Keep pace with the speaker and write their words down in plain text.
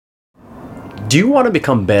Do you want to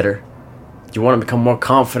become better? Do you want to become more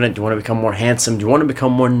confident? Do you want to become more handsome? Do you want to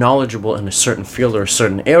become more knowledgeable in a certain field or a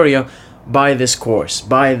certain area? Buy this course,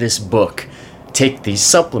 buy this book, take these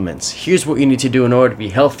supplements. Here's what you need to do in order to be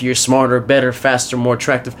healthier, smarter, better, faster, more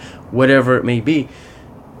attractive, whatever it may be.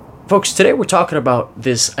 Folks, today we're talking about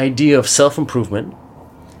this idea of self-improvement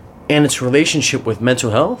and its relationship with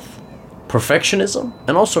mental health, perfectionism,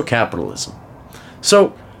 and also capitalism.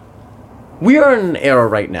 So, we are in an era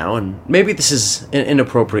right now, and maybe this is an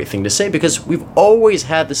inappropriate thing to say because we've always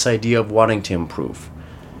had this idea of wanting to improve.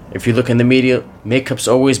 If you look in the media, makeup's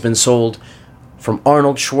always been sold from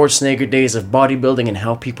Arnold Schwarzenegger days of bodybuilding and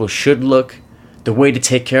how people should look, the way to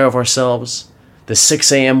take care of ourselves, the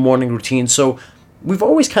 6 a.m. morning routine. So we've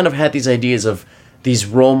always kind of had these ideas of these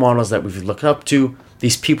role models that we've looked up to,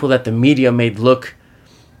 these people that the media made look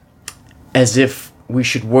as if we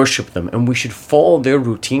should worship them and we should follow their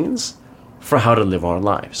routines for how to live our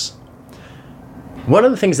lives. One of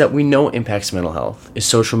the things that we know impacts mental health is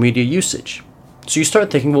social media usage. So you start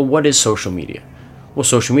thinking, well, what is social media? Well,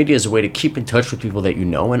 social media is a way to keep in touch with people that you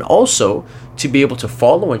know and also to be able to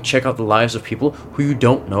follow and check out the lives of people who you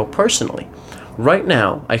don't know personally. Right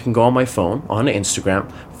now, I can go on my phone, on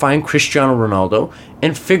Instagram, find Cristiano Ronaldo,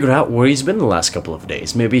 and figure out where he's been the last couple of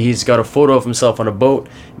days. Maybe he's got a photo of himself on a boat.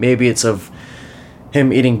 Maybe it's of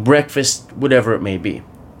him eating breakfast, whatever it may be.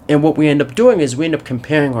 And what we end up doing is we end up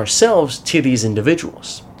comparing ourselves to these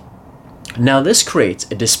individuals. Now, this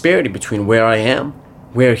creates a disparity between where I am,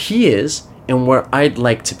 where he is, and where I'd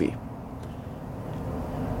like to be.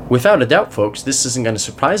 Without a doubt, folks, this isn't going to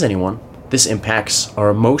surprise anyone. This impacts our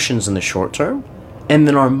emotions in the short term and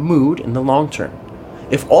then our mood in the long term.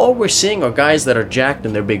 If all we're seeing are guys that are jacked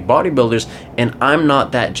and they're big bodybuilders and I'm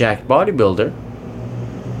not that jacked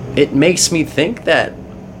bodybuilder, it makes me think that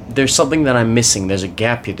there's something that I'm missing. There's a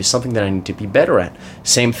gap here. There's something that I need to be better at.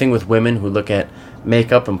 Same thing with women who look at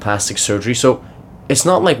makeup and plastic surgery. So it's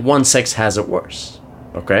not like one sex has it worse.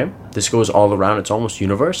 Okay? This goes all around. It's almost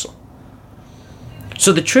universal.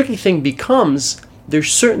 So the tricky thing becomes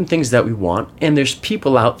there's certain things that we want, and there's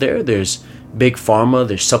people out there, there's big pharma,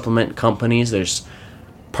 there's supplement companies, there's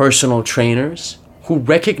personal trainers who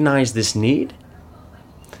recognize this need.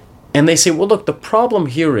 And they say, well, look, the problem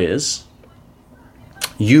here is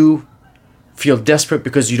you feel desperate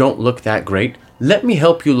because you don't look that great. Let me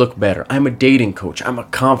help you look better. I'm a dating coach. I'm a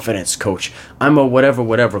confidence coach. I'm a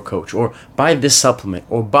whatever coach. Or buy this supplement.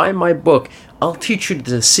 Or buy my book. I'll teach you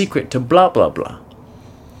the secret to blah, blah, blah.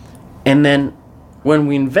 And then when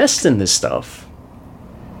we invest in this stuff,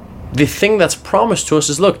 the thing that's promised to us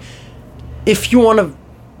is, look, if you want to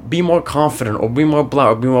be more confident or be more blah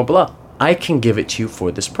or be more blah, I can give it to you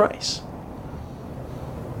for this price.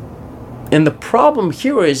 And the problem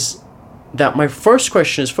here is that my first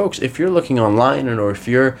question is, folks, if you're looking online or if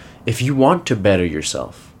you want to better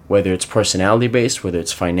yourself, whether it's personality based, whether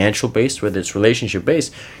it's financial based, whether it's relationship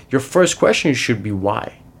based, your first question should be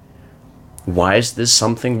why? Why is this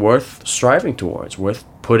something worth striving towards, worth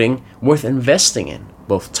investing in,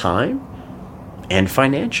 both time and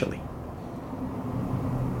financially?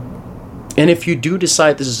 And if you do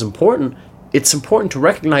decide this is important, it's important to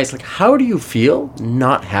recognize, like, how do you feel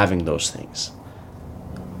not having those things?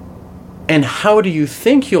 And how do you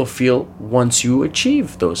think you'll feel once you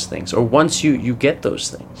achieve those things or once you get those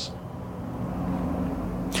things?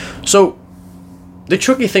 So the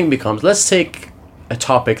tricky thing becomes, let's take a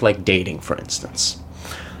topic like dating, for instance.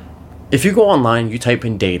 If you go online, you type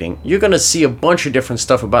in dating, you're going to see a bunch of different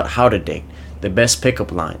stuff about how to date, the best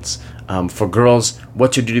pickup lines, for girls,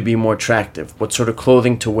 what to do to be more attractive, what sort of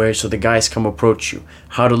clothing to wear so the guys come approach you,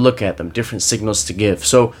 how to look at them, different signals to give.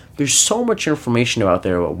 So there's so much information out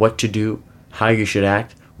there about what to do, how you should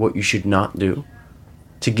act, what you should not do,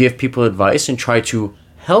 to give people advice and try to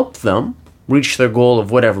help them reach their goal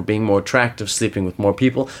of whatever, being more attractive, sleeping with more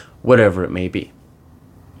people, whatever it may be.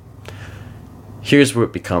 Here's where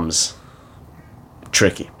it becomes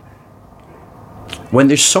tricky. When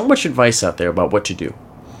there's so much advice out there about what to do,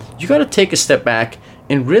 you got to take a step back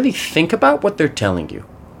and really think about what they're telling you.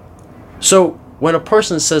 So when a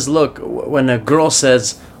person says, look, when a girl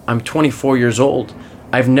says, I'm 24 years old,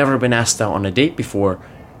 I've never been asked out on a date before,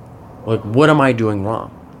 like, what am I doing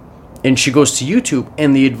wrong? And she goes to YouTube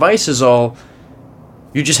and the advice is all,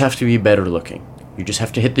 you just have to be better looking. You just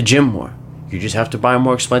have to hit the gym more. You just have to buy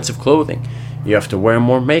more expensive clothing. You have to wear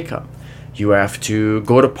more makeup. You have to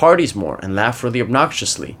go to parties more and laugh really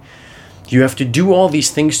obnoxiously. You have to do all these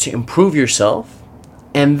things to improve yourself.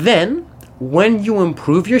 And then, when you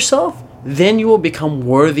improve yourself, then you will become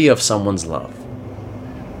worthy of someone's love.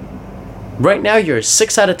 Right now, you're a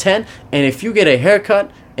 6 out of 10. And if you get a haircut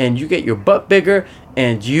and you get your butt bigger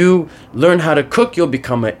and you learn how to cook, you'll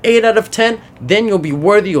become an 8 out of 10, then you'll be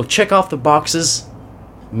worthy, you'll check off the boxes.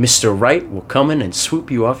 Mr. Right will come in and swoop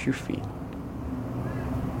you off your feet.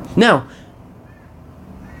 Now,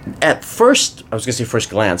 at first, I was going to say first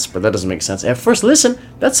glance, but that doesn't make sense. At first listen,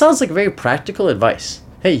 that sounds like very practical advice.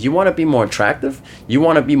 Hey, you want to be more attractive? You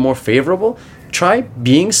want to be more favorable? Try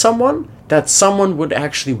being someone that someone would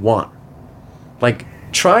actually want. Like,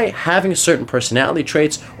 try having certain personality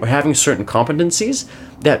traits or having certain competencies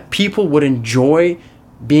that people would enjoy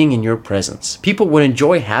being in your presence. People would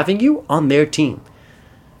enjoy having you on their team.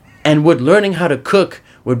 And would learning how to cook,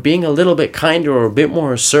 would being a little bit kinder or a bit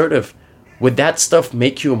more assertive, would that stuff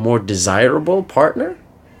make you a more desirable partner?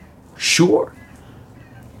 Sure.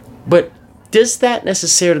 But does that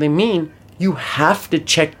necessarily mean you have to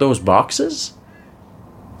check those boxes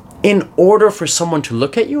in order for someone to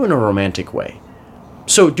look at you in a romantic way?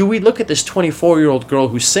 So do we look at this 24-year-old girl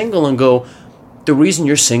who's single and go, the reason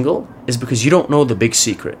you're single is because you don't know the big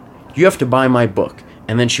secret. You have to buy my book.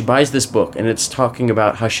 And then she buys this book, and it's talking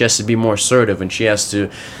about how she has to be more assertive and she has to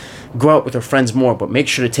go out with her friends more, but make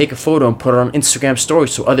sure to take a photo and put it on Instagram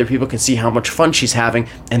stories so other people can see how much fun she's having,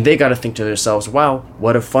 and they got to think to themselves, wow,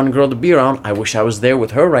 what a fun girl to be around. I wish I was there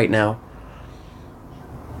with her right now.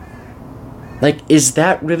 Like, is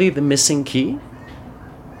that really the missing key?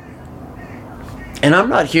 And I'm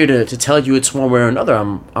not here to tell you it's one way or another.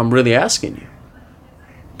 I'm really asking you.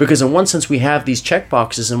 Because in one sense, we have these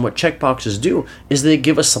checkboxes, and what checkboxes do is they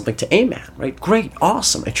give us something to aim at, right? Great,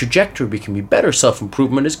 awesome, a trajectory, we can be better,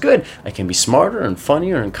 self-improvement is good, I can be smarter and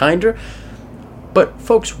funnier and kinder. But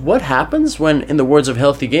folks, what happens when, in the words of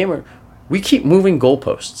Healthy Gamer, we keep moving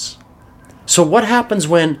goalposts? So what happens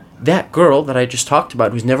when that girl that I just talked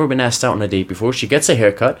about, who's never been asked out on a date before, she gets a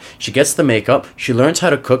haircut, she gets the makeup, she learns how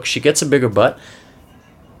to cook, she gets a bigger butt,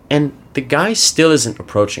 and the guy still isn't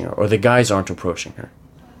approaching her, or the guys aren't approaching her?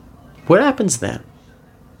 What happens then?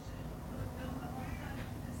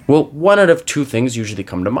 Well, one out of two things usually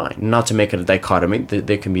come to mind. Not to make it a dichotomy,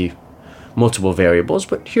 there can be multiple variables,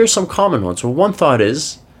 but here's some common ones. Well, one thought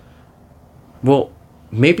is, well,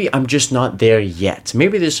 maybe I'm just not there yet.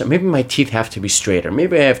 Maybe my teeth have to be straighter.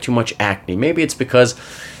 Maybe I have too much acne. Maybe it's because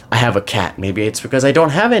I have a cat. Maybe it's because I don't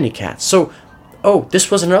have any cats. So, oh, this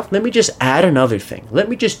wasn't enough? Let me just add another thing. Let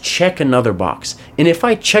me just check another box. And if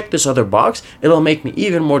I check this other box, it'll make me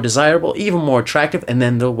even more desirable, even more attractive, and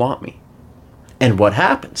then they'll want me. And what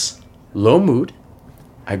happens? Low mood.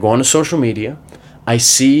 I go onto social media. I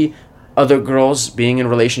see other girls being in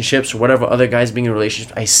relationships or whatever, other guys being in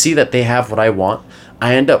relationships. I see that they have what I want.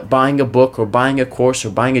 I end up buying a book or buying a course or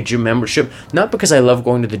buying a gym membership, not because I love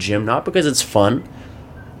going to the gym, not because it's fun,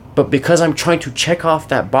 but because I'm trying to check off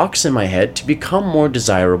that box in my head to become more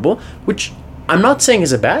desirable, which I'm not saying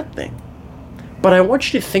is a bad thing. But I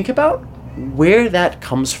want you to think about where that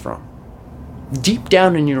comes from. Deep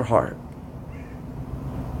down in your heart.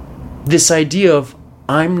 This idea of,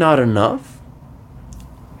 I'm not enough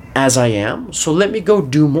as I am, so let me go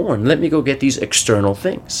do more and let me go get these external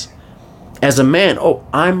things. As a man, oh,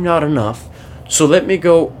 I'm not enough, so let me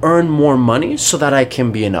go earn more money so that I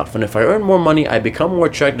can be enough. And if I earn more money, I become more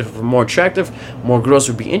attractive. If I'm more attractive, more girls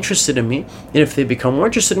would be interested in me. And if they become more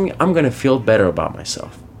interested in me, I'm going to feel better about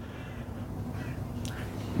myself.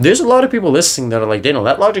 There's a lot of people listening that are like, Daniel,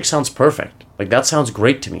 that logic sounds perfect. Like, that sounds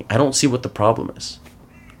great to me. I don't see what the problem is.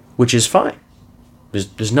 Which is fine.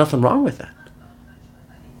 There's nothing wrong with that.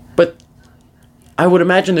 But I would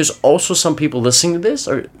imagine there's also some people listening to this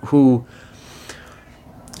who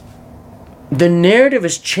the narrative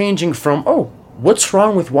is changing from, oh, what's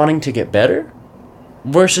wrong with wanting to get better?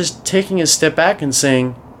 Versus taking a step back and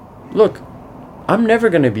saying, look, I'm never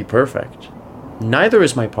going to be perfect. Neither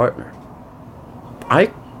is my partner.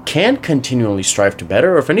 I can continually strive to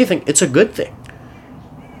better, or if anything, it's a good thing.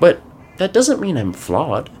 But that doesn't mean I'm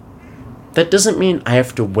flawed. That doesn't mean I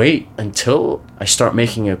have to wait until I start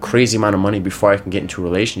making a crazy amount of money before I can get into a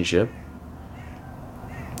relationship.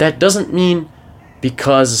 That doesn't mean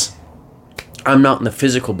because I'm not in the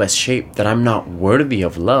physical best shape that I'm not worthy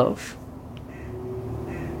of love.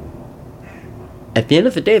 At the end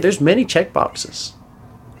of the day, there's many checkboxes.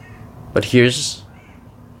 But here's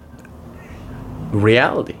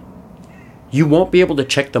reality. You won't be able to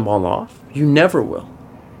check them all off. You never will.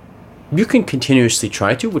 You can continuously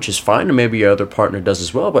try to, which is fine, and maybe your other partner does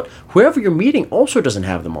as well, but whoever you're meeting also doesn't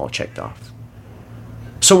have them all checked off.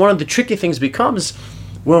 So one of the tricky things becomes,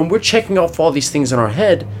 when we're checking off all these things in our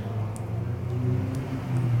head,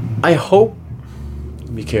 I hope,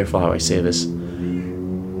 be careful how I say this,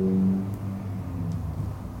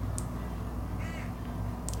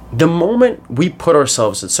 the moment we put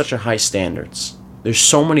ourselves at such a high standards, There's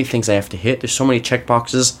so many things I have to hit. There's so many check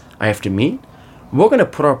boxes I have to meet. We're going to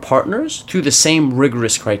put our partners through the same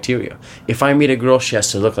rigorous criteria. If I meet a girl, she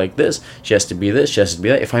has to look like this. She has to be this. She has to be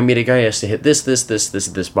that. If I meet a guy, he has to hit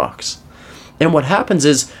this box. And what happens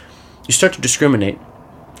is you start to discriminate,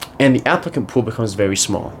 and the applicant pool becomes very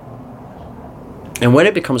small. And when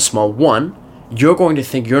it becomes small, one, you're going to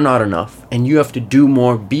think you're not enough, and you have to do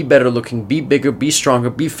more, be better looking, be bigger, be stronger,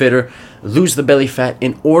 be fitter, lose the belly fat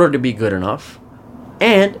in order to be good enough.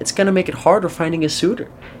 And it's going to make it harder finding a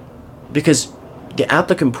suitor, because the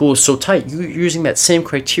applicant pool is so tight. You're using that same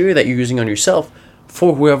criteria that you're using on yourself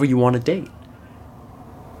for whoever you want to date.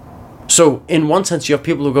 So in one sense, you have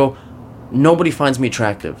people who go, nobody finds me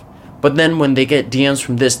attractive. But then when they get DMs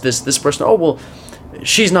from this person, oh, well,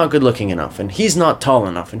 she's not good looking enough, and he's not tall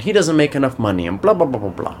enough, and he doesn't make enough money, and blah, blah, blah, blah,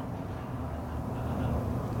 blah.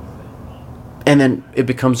 And then it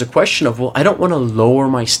becomes a question of, well, I don't want to lower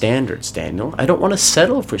my standards, Daniel. I don't want to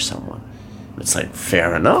settle for someone. It's like,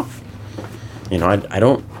 fair enough. You know, I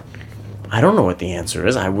don't know what the answer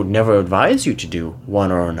is. I would never advise you to do one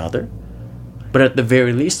or another. But at the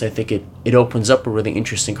very least, I think it opens up a really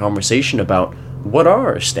interesting conversation about what are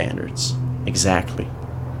our standards exactly,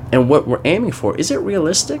 and what we're aiming for. Is it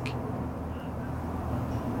realistic?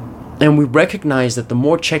 And we recognize that the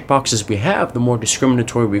more checkboxes we have, the more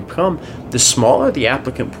discriminatory we become, the smaller the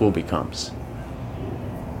applicant pool becomes.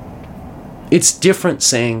 It's different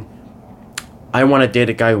saying, I want to date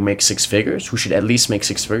a guy who makes six figures, who should at least make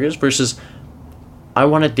six figures, versus I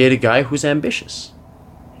want to date a guy who's ambitious.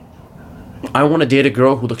 I want to date a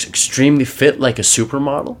girl who looks extremely fit like a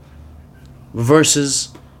supermodel,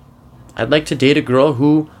 versus I'd like to date a girl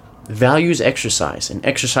who values exercise, and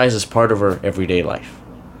exercise is part of her everyday life.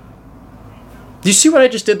 Do you see what I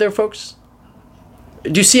just did there, folks?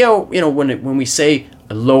 Do you see how, when we say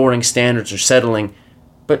lowering standards or settling,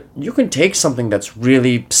 but you can take something that's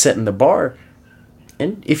really setting the bar,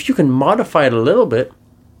 and if you can modify it a little bit,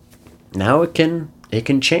 now it can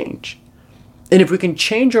change. And if we can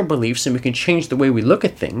change our beliefs and we can change the way we look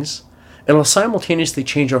at things, it'll simultaneously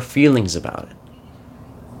change our feelings about it.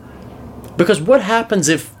 Because what happens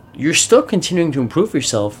if you're still continuing to improve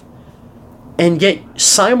yourself, and yet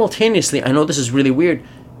simultaneously, I know this is really weird,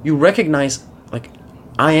 you recognize, like,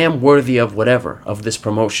 I am worthy of whatever, of this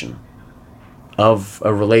promotion, of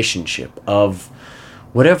a relationship, of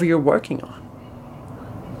whatever you're working on.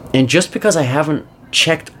 And just because I haven't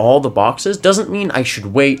checked all the boxes doesn't mean I should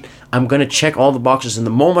wait. I'm going to check all the boxes, and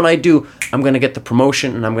the moment I do, I'm going to get the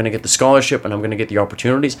promotion, and I'm going to get the scholarship, and I'm going to get the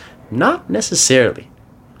opportunities. Not necessarily.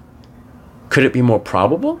 Could it be more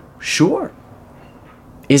probable? Sure.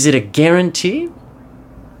 Is it a guarantee?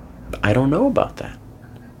 I don't know about that.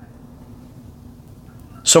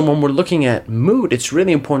 So when we're looking at mood, it's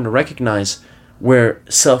really important to recognize where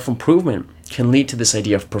self-improvement can lead to this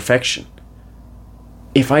idea of perfection.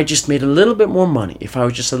 If I just made a little bit more money, if I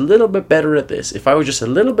was just a little bit better at this, if I was just a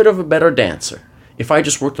little bit of a better dancer, if I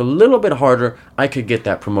just worked a little bit harder, I could get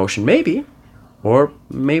that promotion. Maybe, or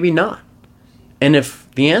maybe not. And if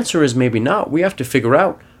the answer is maybe not, we have to figure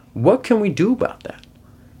out, what can we do about that?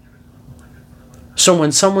 So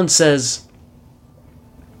when someone says,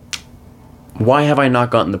 why have I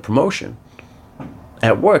not gotten the promotion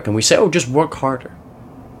at work? And we say, oh, just work harder.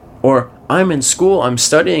 Or I'm in school, I'm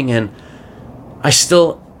studying, and I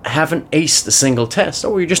still haven't aced a single test.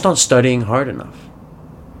 Oh, you're just not studying hard enough.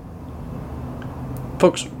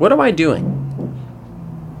 Folks, what am I doing?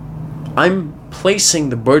 I'm placing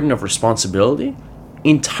the burden of responsibility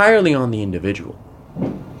entirely on the individual.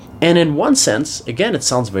 And in one sense, again, it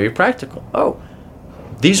sounds very practical. Oh,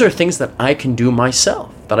 these are things that I can do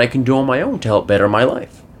myself, that I can do on my own to help better my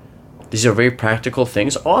life. These are very practical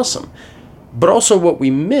things. Awesome. But also what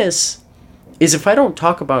we miss is, if I don't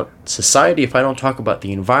talk about society, if I don't talk about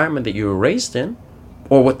the environment that you were raised in,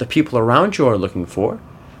 or what the people around you are looking for,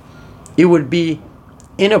 it would be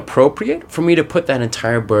inappropriate for me to put that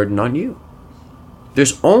entire burden on you.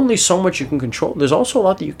 There's only so much you can control. There's also a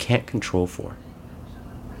lot that you can't control for.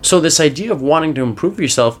 So this idea of wanting to improve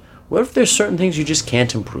yourself, what if there's certain things you just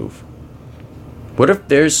can't improve? What if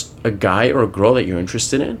there's a guy or a girl that you're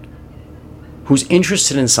interested in who's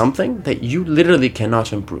interested in something that you literally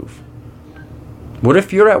cannot improve? What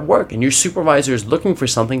if you're at work and your supervisor is looking for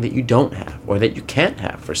something that you don't have, or that you can't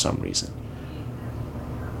have for some reason?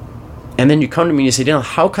 And then you come to me and you say, Daniel,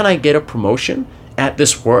 how can I get a promotion at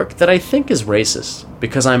this work that I think is racist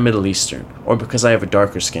because I'm Middle Eastern, or because I have a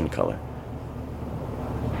darker skin color?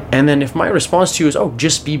 And then if my response to you is, oh,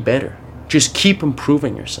 just be better, just keep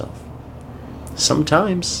improving yourself,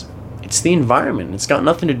 sometimes it's the environment. It's got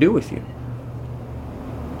nothing to do with you.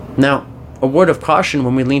 Now, a word of caution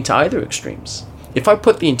when we lean to either extremes. If I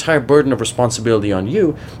put the entire burden of responsibility on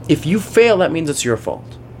you, if you fail, that means it's your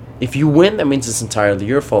fault. If you win, that means it's entirely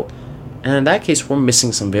your fault. And in that case, we're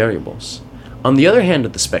missing some variables. On the other hand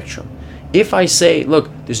of the spectrum, if I say, look,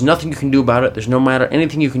 there's nothing you can do about it, there's no matter,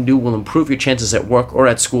 anything you can do will improve your chances at work or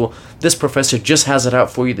at school, this professor just has it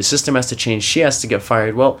out for you, the system has to change, she has to get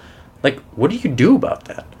fired, well, like, what do you do about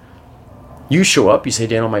that? You show up, you say,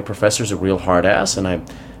 Daniel, my professor's a real hard ass, and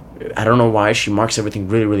I don't know why she marks everything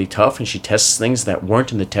really, really tough, and she tests things that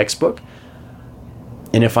weren't in the textbook.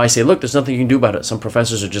 And if I say, look, there's nothing you can do about it, some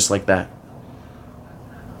professors are just like that.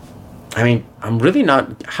 I mean, I'm really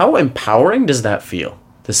not... How empowering does that feel?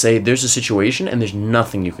 To say there's a situation and there's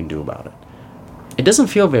nothing you can do about it. It doesn't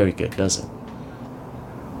feel very good, does it?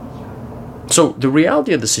 So the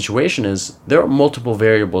reality of the situation is there are multiple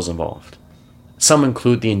variables involved. Some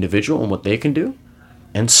include the individual and what they can do,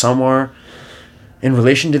 and some are in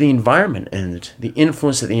relation to the environment and the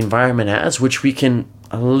influence that the environment has, which we can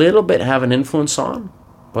a little bit have an influence on,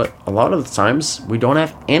 but a lot of the times we don't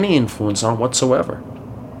have any influence on whatsoever.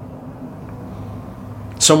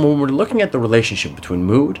 So when we're looking at the relationship between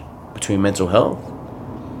mood, between mental health,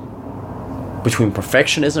 between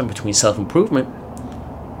perfectionism, between self-improvement,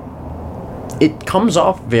 it comes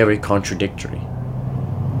off very contradictory.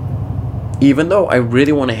 Even though I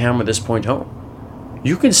really want to hammer this point home,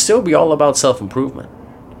 you can still be all about self-improvement.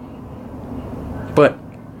 But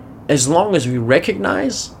as long as we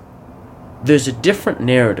recognize there's a different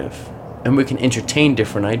narrative and we can entertain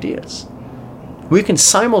different ideas, we can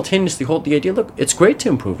simultaneously hold the idea, look, it's great to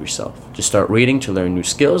improve yourself, to start reading, to learn new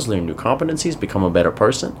skills, learn new competencies, become a better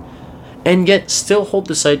person, and yet still hold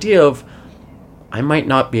this idea of, I might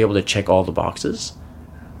not be able to check all the boxes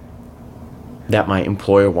that my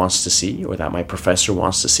employer wants to see or that my professor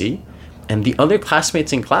wants to see, and the other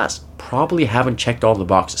classmates in class probably haven't checked all the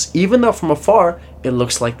boxes, even though from afar it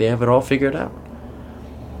looks like they have it all figured out.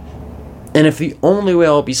 And if the only way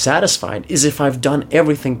I'll be satisfied is if I've done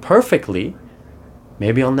everything perfectly,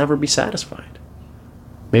 maybe I'll never be satisfied.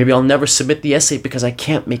 Maybe I'll never submit the essay because I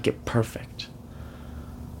can't make it perfect.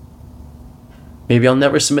 Maybe I'll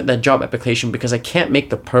never submit that job application because I can't make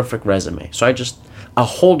the perfect resume. So I'll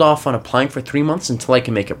hold off on applying for 3 months until I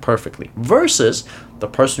can make it perfectly. Versus the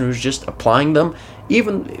person who's just applying them,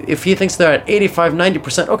 even if he thinks they're at 85,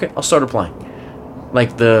 90%, okay, I'll start applying.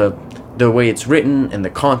 Like the way it's written and the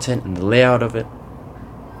content and the layout of it.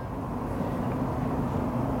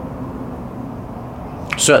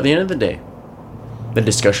 So at the end of the day, the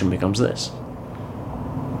discussion becomes this.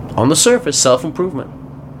 On the surface, self-improvement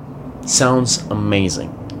sounds amazing.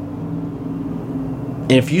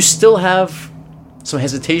 And if you still have some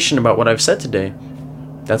hesitation about what I've said today,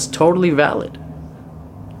 that's totally valid.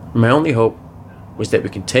 My only hope was that we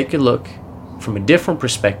can take a look from a different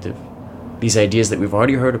perspective, these ideas that we've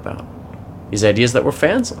already heard about, these ideas that we're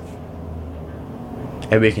fans of.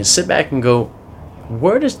 And we can sit back and go,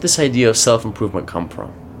 where does this idea of self-improvement come from?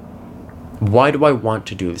 Why do I want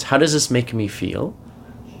to do this? How does this make me feel?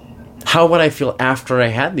 How would I feel after I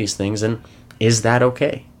had these things? And is that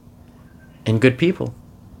okay? And good people,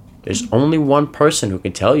 there's only one person who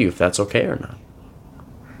can tell you if that's okay or not.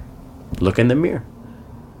 Look in the mirror.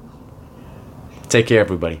 Take care,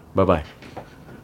 everybody. Bye-bye.